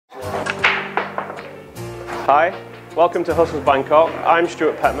Hi, welcome to Hustles Bangkok. I'm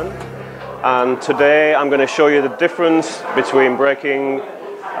Stuart Pettman, and today I'm going to show you the difference between breaking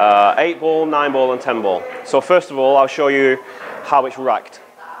 8 ball, 9 ball and 10 ball. So first of all, I'll show you how it's racked.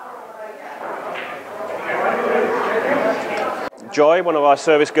 Joy, one of our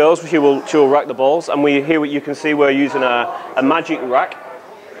service girls, she will rack the balls, and here you can see we're using a magic rack,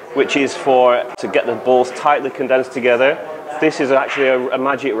 which is to get the balls tightly condensed together. This is actually a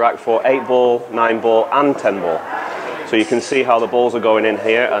magic rack for 8 ball, 9 ball and 10 ball. So you can see how the balls are going in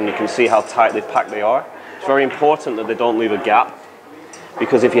here, and you can see how tightly packed they are. It's very important that they don't leave a gap,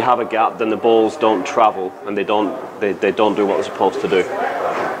 because if you have a gap then the balls don't travel and they don't do what they're supposed to do.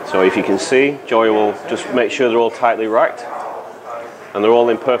 So if you can see, Joy will just make sure they're all tightly racked and they're all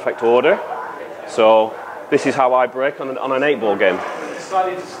in perfect order. So this is how I break on an 8 ball game.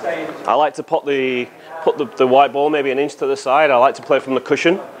 I like to put the white ball maybe an inch to the side. I like to play from the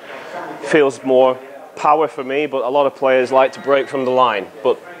cushion. Feels more power for me, but a lot of players like to break from the line.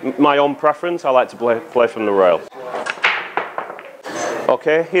 But my own preference, I like to play from the rail.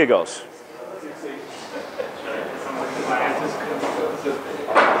 Okay, here goes.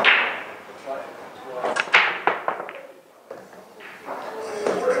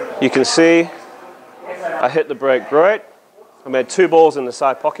 You can see I hit the break great. I made 2 balls in the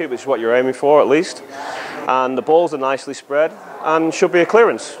side pocket, which is what you're aiming for at least. And the balls are nicely spread and should be a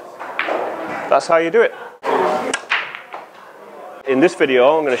clearance. That's how you do it. In this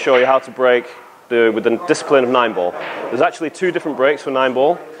video, I'm going to show you how to break with the discipline of 9 ball. There's actually 2 different breaks for 9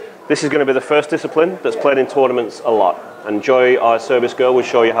 ball. This is going to be the first discipline that's played in tournaments a lot. And Joy, our service girl, will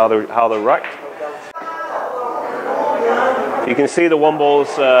show you how they're racked. You can see the one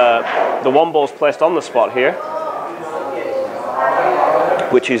ball's placed on the spot here,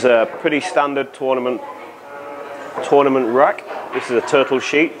 which is a pretty standard tournament rack. This is a turtle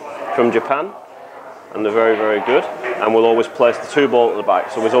sheet from Japan, and they're very, very good. And we'll always place the 2 ball at the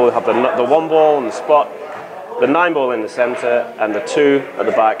back. So we always have the 1 ball on the spot, the 9 ball in the centre, and the 2 at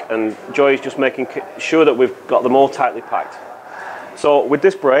the back. And Joy's just making sure that we've got them all tightly packed. So with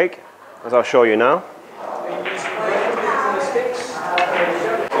this break, as I'll show you now,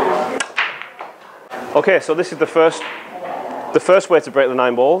 okay, so this is the first way to break the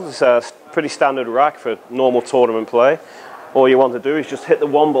 9 balls. It's a pretty standard rack for normal tournament play. All you want to do is just hit the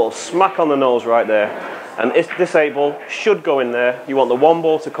 1 ball smack on the nose right there. And this 8 ball should go in there. You want the 1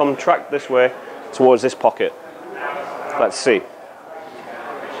 ball to come track this way towards this pocket. Let's see.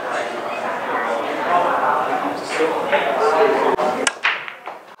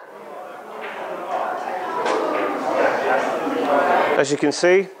 As you can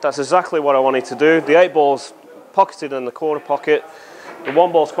see, that's exactly what I wanted to do. The 8 ball's pocketed in the corner pocket. The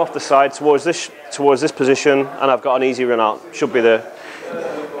 1 ball's come off the side towards this position, and I've got an easy run out. Should be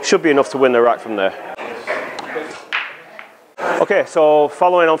enough to win the rack from there. Okay, so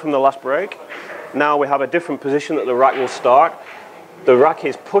following on from the last break, now we have a different position that the rack will start. The rack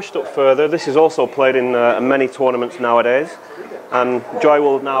is pushed up further. This is also played in many tournaments nowadays. And Joy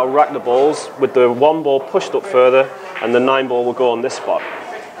will now rack the balls with the 1 ball pushed up further, and the 9 ball will go on this spot.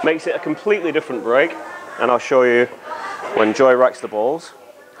 Makes it a completely different break, and I'll show you when Joy racks the balls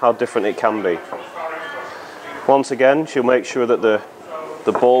how different it can be. Once again, she'll make sure that the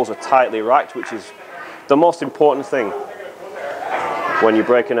balls are tightly racked, which is the most important thing when you're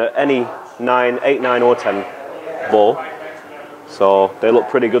breaking any 8, 9 or 10 ball. So they look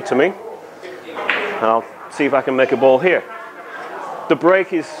pretty good to me. And I'll see if I can make a ball here. The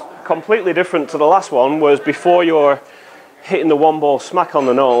break is completely different to the last one, whereas before you're hitting the 1 ball smack on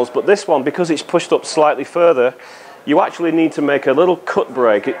the nose, but this one, because it's pushed up slightly further, you actually need to make a little cut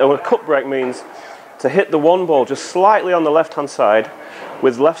break. A cut break means to hit the 1 ball just slightly on the left hand side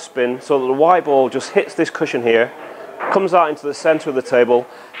with left spin, so that the white ball just hits this cushion here, comes out into the centre of the table.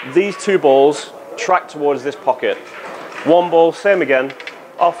 These 2 balls track towards this pocket. 1 ball, same again,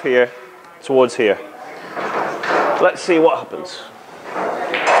 off here towards here. Let's see what happens.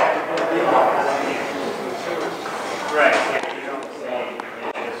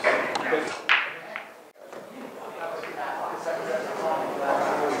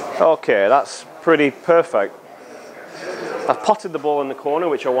 Okay, that's pretty perfect. I've potted the ball in the corner,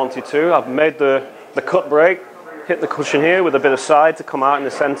 which I wanted to. I've made the cut break, hit the cushion here with a bit of side to come out in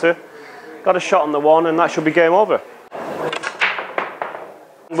the centre. Got a shot on the 1, and that should be game over.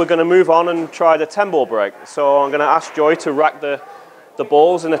 We're going to move on and try the 10 ball break. So I'm going to ask Joy to rack the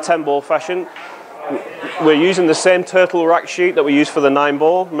balls in a 10 ball fashion. We're using the same turtle rack sheet that we used for the 9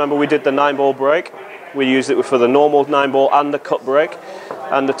 ball. Remember, we did the 9 ball break. We used it for the normal 9 ball and the cut break.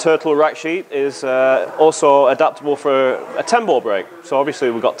 And the turtle rack sheet is also adaptable for a 10-ball break. So obviously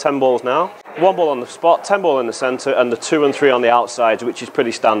we've got 10 balls now. 1 ball on the spot, 10 ball in the centre, and the 2 and 3 on the outsides, which is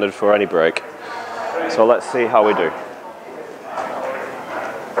pretty standard for any break. So let's see how we do.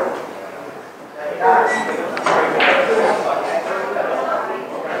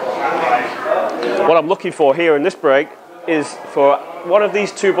 What I'm looking for here in this break is for one of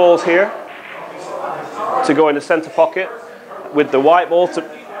these 2 balls here to go in the centre pocket, with the white ball to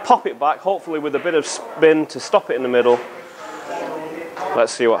pop it back, hopefully with a bit of spin to stop it in the middle.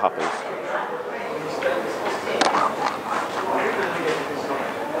 Let's see what happens.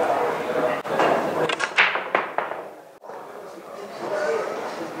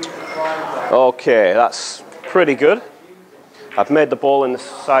 Okay, that's pretty good. I've made the ball in the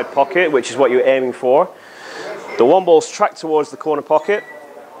side pocket, which is what you're aiming for. The 1 ball's tracked towards the corner pocket.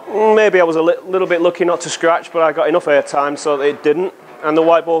 Maybe I was a little bit lucky not to scratch, but I got enough air time so that it didn't. And the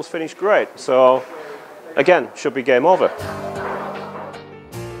white ball's finished great. So, again, should be game over.